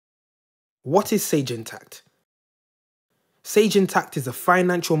What is Sage Intacct? Sage Intacct is a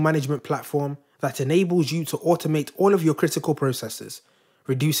financial management platform that enables you to automate all of your critical processes,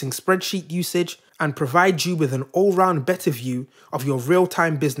 reducing spreadsheet usage and provides you with an all-round better view of your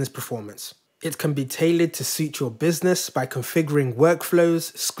real-time business performance. It can be tailored to suit your business by configuring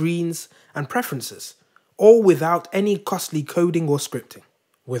workflows, screens, and preferences, all without any costly coding or scripting.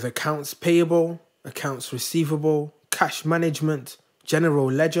 With accounts payable, accounts receivable, cash management,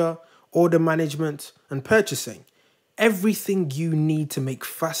 general ledger, order management, and purchasing, everything you need to make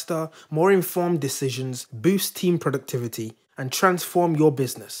faster, more informed decisions, boost team productivity, and transform your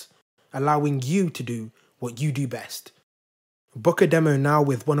business, allowing you to do what you do best. Book a demo now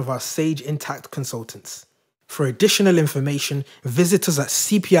with one of our Sage Intacct consultants. For additional information, visit us at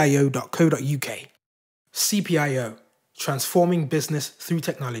cpio.co.uk. CPIO, transforming business through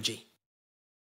technology.